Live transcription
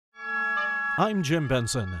I'm Jim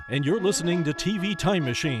Benson, and you're listening to TV Time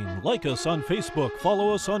Machine. Like us on Facebook,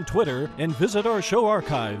 follow us on Twitter, and visit our show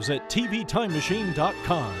archives at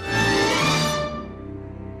tvtimemachine.com.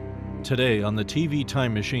 Today on the TV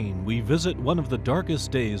Time Machine, we visit one of the darkest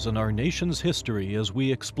days in our nation's history as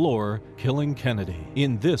we explore killing Kennedy.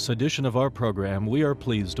 In this edition of our program, we are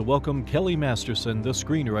pleased to welcome Kelly Masterson, the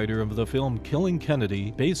screenwriter of the film Killing Kennedy,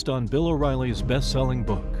 based on Bill O'Reilly's best-selling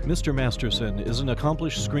book. Mr. Masterson is an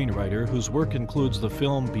accomplished screenwriter whose work includes the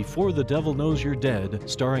film Before the Devil Knows You're Dead,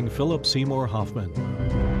 starring Philip Seymour Hoffman.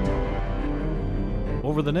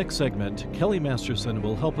 Over the next segment, Kelly Masterson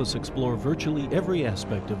will help us explore virtually every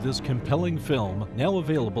aspect of this compelling film, now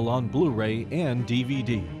available on Blu-ray and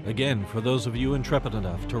DVD. Again, for those of you intrepid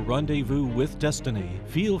enough to rendezvous with destiny,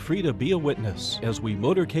 feel free to be a witness as we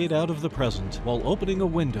motorcade out of the present while opening a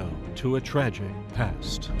window to a tragic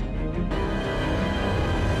past.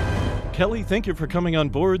 Kelly, thank you for coming on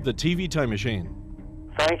board the TV Time Machine.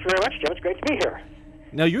 Thanks very much, Jim. It's great to be here.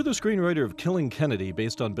 Now, you're the screenwriter of Killing Kennedy,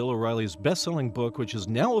 based on Bill O'Reilly's best-selling book, which is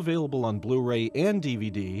now available on Blu-ray and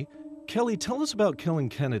DVD. Kelly, tell us about Killing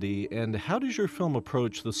Kennedy, and how does your film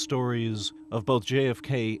approach the stories of both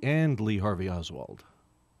JFK and Lee Harvey Oswald?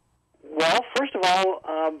 Well, first of all,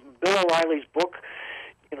 Bill O'Reilly's book,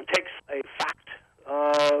 takes a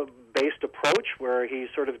fact-based approach where he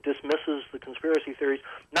sort of dismisses the conspiracy theories,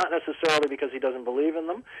 not necessarily because he doesn't believe in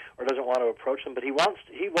them or doesn't want to approach them, but what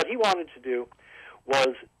he wanted to do was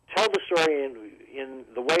tell the story in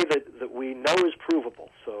the way that we know is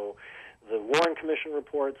provable. So the Warren Commission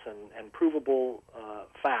reports and provable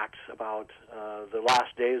facts about the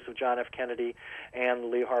last days of John F. Kennedy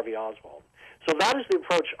and Lee Harvey Oswald. So that is the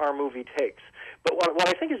approach our movie takes. But what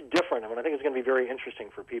I think is different, and what I think is going to be very interesting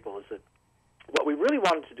for people, is that what we really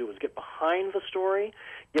wanted to do was get behind the story,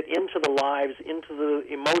 get into the lives, into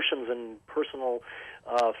the emotions and personal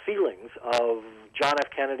feelings of John F.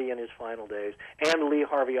 Kennedy in his final days and Lee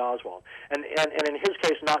Harvey Oswald. And in his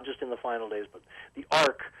case, not just in the final days, but the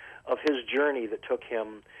arc of his journey that took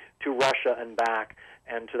him to Russia and back,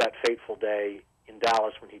 and to that fateful day in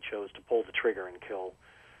Dallas when he chose to pull the trigger and kill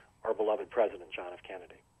our beloved President John F.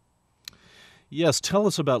 Kennedy. Yes, tell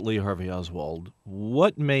us about Lee Harvey Oswald.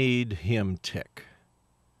 What made him tick?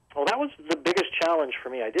 Well, that was the biggest challenge for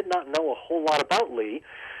me. I did not know a whole lot about Lee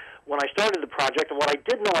when I started the project, and what I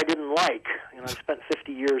did know I didn't like. I spent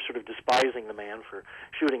 50 years sort of despising the man for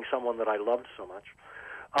shooting someone that I loved so much.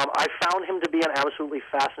 I found him to be an absolutely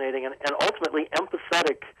fascinating and ultimately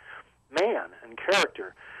empathetic man and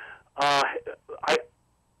character.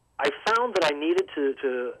 I found that I needed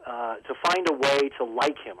to find a way to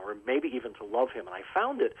like him, or maybe even to love him, and I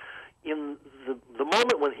found it in the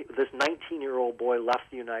moment when this 19-year-old boy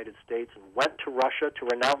left the United States and went to Russia to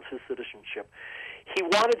renounce his citizenship. He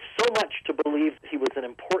wanted so much to believe he was an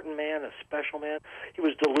important man, a special man. He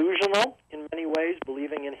was delusional in many ways,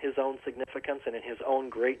 believing in his own significance and in his own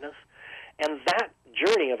greatness. And that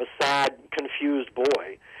journey of a sad, confused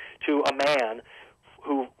boy to a man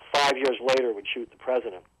who 5 years later would shoot the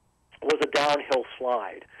president was a downhill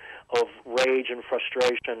slide of rage and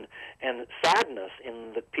frustration and sadness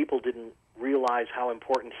in that people didn't realize how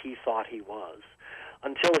important he thought he was,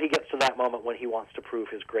 until he gets to that moment when he wants to prove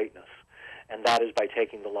his greatness. And that is by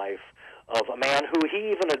taking the life of a man who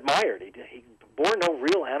he even admired. He bore no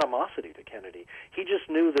real animosity to Kennedy. He just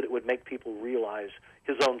knew that it would make people realize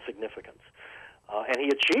his own significance. And he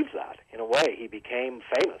achieved that in a way. He became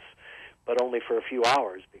famous, but only for a few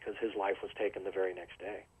hours, because his life was taken the very next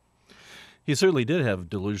day. He certainly did have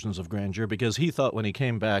delusions of grandeur, because he thought when he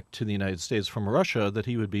came back to the United States from Russia that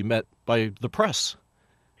he would be met by the press.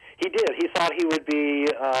 He did. He thought he would be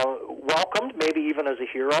welcomed, maybe even as a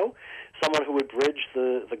hero, someone who would bridge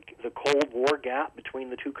the Cold War gap between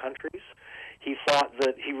the two countries. He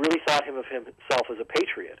really thought of himself as a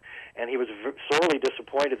patriot, and he was sorely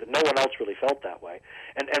disappointed that no one else really felt that way.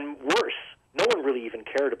 And worse, no one really even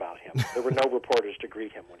cared about him. There were no reporters to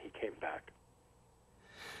greet him when he came back.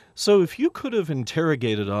 So if you could have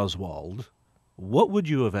interrogated Oswald, what would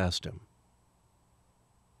you have asked him?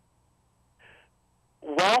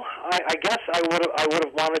 Well, I guess I would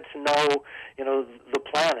have wanted to know, the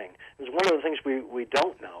planning. Because one of the things we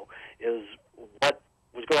don't know is what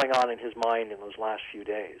was going on in his mind in those last few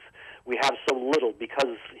days. We have so little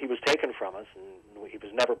because he was taken from us and he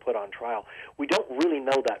was never put on trial. We don't really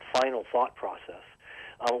know that final thought process.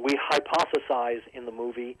 We hypothesize in the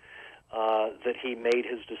movie that he made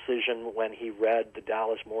his decision when he read the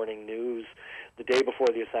Dallas Morning News the day before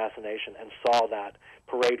the assassination and saw that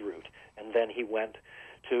parade route, and then he went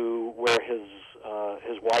to where his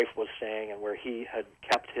wife was staying and where he had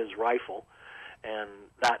kept his rifle, and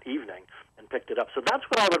that evening, and picked it up. So that's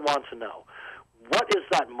what I would want to know. what is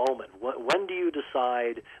that moment? When do you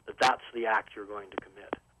decide that that's the act you're going to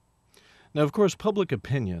commit? Now, of course, public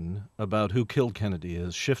opinion about who killed Kennedy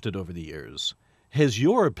has shifted over the years. Has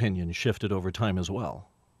your opinion shifted over time as well?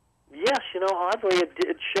 Yes, oddly,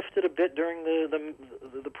 it shifted a bit during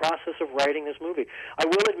the process of writing this movie. I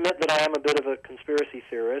will admit that I am a bit of a conspiracy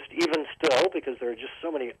theorist, even still, because there are just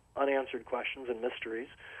so many unanswered questions and mysteries.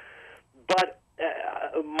 But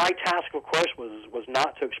my task, of course, was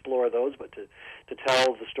not to explore those, but to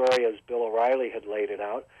tell the story as Bill O'Reilly had laid it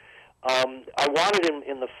out. I wanted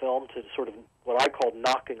in the film to sort of what I called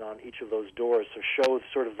knocking on each of those doors, to show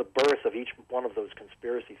sort of the birth of each one of those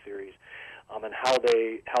conspiracy theories, and how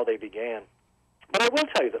they began. But I will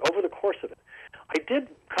tell you that over the course of it, I did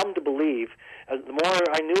come to believe, as the more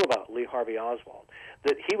I knew about Lee Harvey Oswald,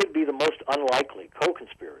 that he would be the most unlikely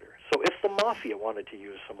co-conspirator. So if the mafia wanted to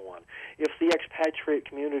use someone, if the expatriate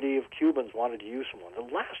community of Cubans wanted to use someone,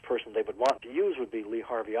 the last person they would want to use would be Lee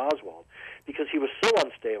Harvey Oswald, because he was so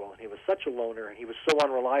unstable and he was such a loner and he was so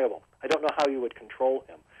unreliable. I don't know how you would control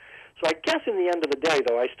him. So I guess in the end of the day,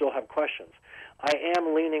 though, I still have questions. I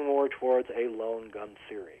am leaning more towards a lone gun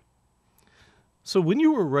theory. So when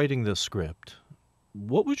you were writing this script,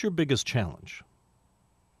 what was your biggest challenge?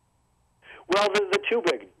 Well, the two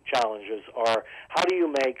big challenges are, how do you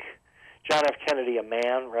make John F. Kennedy a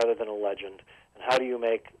man rather than a legend, and how do you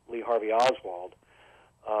make Lee Harvey Oswald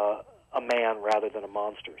a man rather than a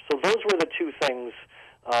monster? So those were the two things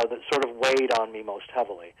that sort of weighed on me most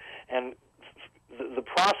heavily. And the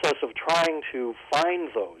process of trying to find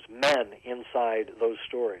those men inside those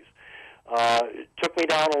stories took me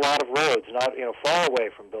down a lot of roads, not far away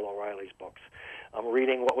from Bill O'Reilly's books.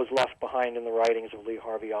 Reading what was left behind in the writings of Lee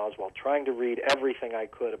Harvey Oswald, trying to read everything I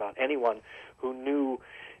could about anyone who knew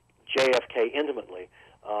JFK intimately.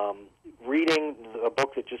 Reading a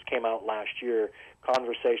book that just came out last year,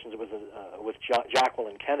 Conversations with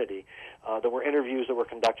Jacqueline Kennedy. There were interviews that were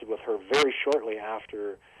conducted with her very shortly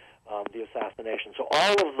after the assassination. So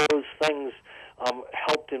all of those things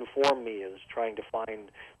helped inform me as trying to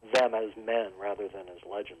find them as men rather than as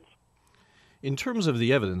legends. In terms of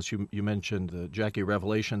the evidence, you mentioned the Jackie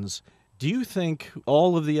revelations. Do you think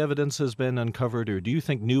all of the evidence has been uncovered, or do you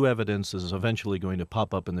think new evidence is eventually going to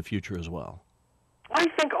pop up in the future as well? I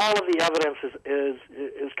think all of the evidence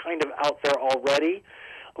is kind of out there already.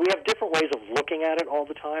 We have different ways of looking at it all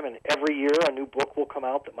the time, and every year a new book will come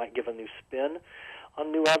out that might give a new spin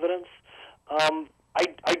on new evidence.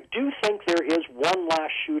 I do think there is one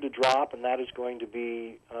last shoe to drop, and that is going to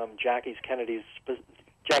be Jackie Kennedy's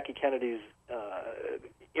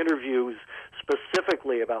interviews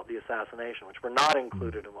specifically about the assassination, which were not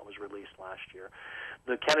included in what was released last year.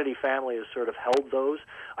 The Kennedy family has sort of held those.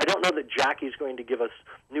 I don't know that Jackie's going to give us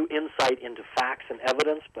new insight into facts and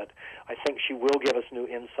evidence, but I think she will give us new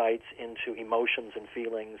insights into emotions and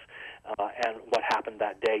feelings and what happened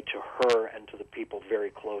that day to her and to the people very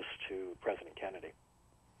close to President Kennedy.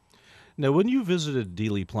 Now, when you visited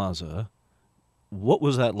Dealey Plaza, what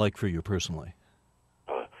was that like for you personally?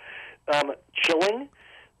 Chilling,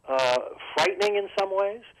 frightening in some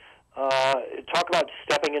ways. Talk about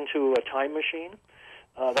stepping into a time machine.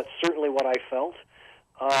 That's certainly what I felt.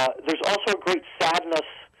 There's also a great sadness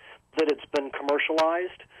that it's been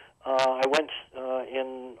commercialized. I went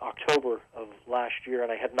in October of last year,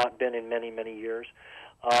 and I had not been in many, many years.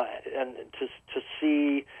 And to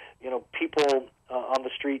see, people on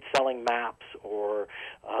the street selling maps or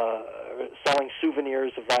selling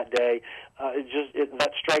souvenirs of that day,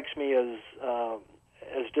 that strikes me as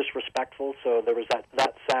disrespectful. So there was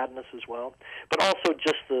that sadness as well, but also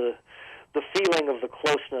just the feeling of the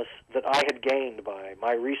closeness that I had gained by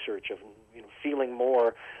my research of feeling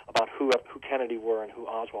more about who Kennedy were and who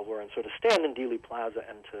Oswald were, and so to stand in Dealey Plaza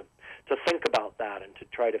and to think about that and to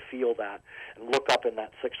try to feel that and look up in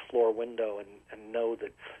that sixth floor window and know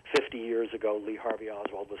that 50 years ago Lee Harvey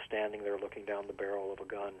Oswald was standing there looking down the barrel of a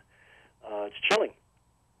gun. It's chilling.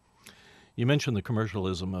 You mentioned the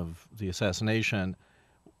commercialism of the assassination.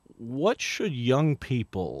 What should young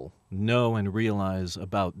people know and realize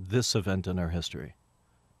about this event in our history?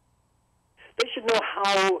 They should know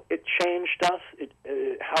how it changed us,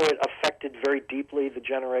 how it affected very deeply the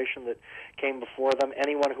generation that came before them.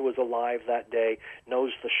 Anyone who was alive that day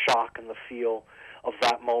knows the shock and the feel of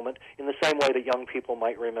that moment, in the same way that young people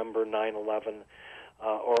might remember 9/11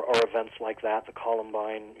 or events like that, the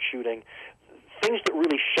Columbine shooting. Things that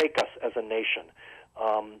really shake us as a nation,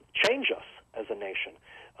 change us as a nation.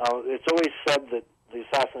 It's always said that the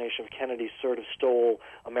assassination of Kennedy sort of stole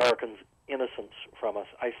Americans' innocence from us.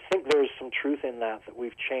 I think there's some truth in that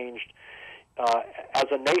we've changed as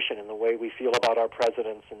a nation in the way we feel about our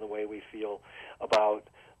presidents, in the way we feel about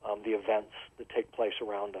the events that take place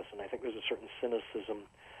around us. And I think there's a certain cynicism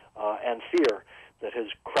and fear that has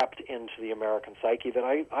crept into the American psyche that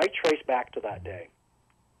I trace back to that day.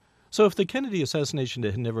 So if the Kennedy assassination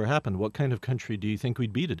had never happened, what kind of country do you think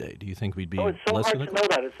we'd be today? Do you think we'd be it's so less hard cynical? to know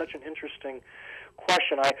that. It's such an interesting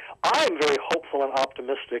question. I'm very hopeful and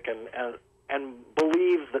optimistic and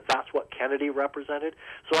believe that that's what Kennedy represented.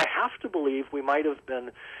 So I have to believe we might have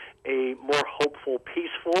been a more hopeful,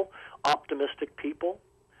 peaceful, optimistic people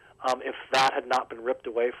if that had not been ripped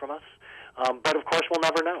away from us. But of course, we'll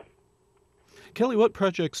never know. Kelly, what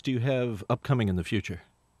projects do you have upcoming in the future?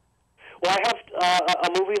 Well, I have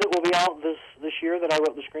a movie that will be out this year that I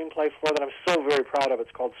wrote the screenplay for that I'm so very proud of.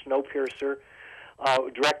 It's called Snowpiercer,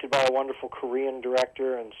 directed by a wonderful Korean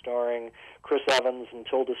director and starring Chris Evans and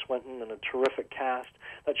Tilda Swinton and a terrific cast.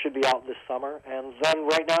 That should be out this summer. And then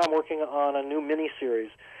right now I'm working on a new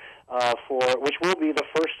miniseries which will be the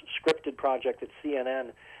first scripted project that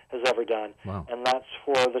CNN has ever done. Wow. And that's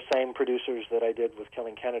for the same producers that I did with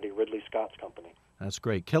Killing Kennedy, Ridley Scott's company. That's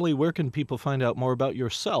great. Kelly, where can people find out more about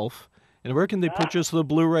yourself, and where can they purchase the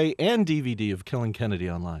Blu-ray and DVD of Killing Kennedy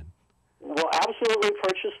online? Well, absolutely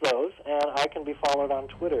purchase those, and I can be followed on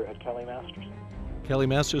Twitter at Kelly Masterson. Kelly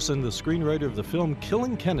Masterson, the screenwriter of the film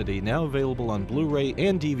Killing Kennedy, now available on Blu-ray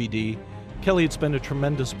and DVD. Kelly, it's been a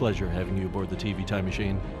tremendous pleasure having you aboard the TV Time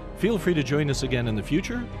Machine. Feel free to join us again in the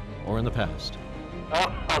future or in the past.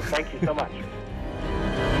 Oh, thank you so much.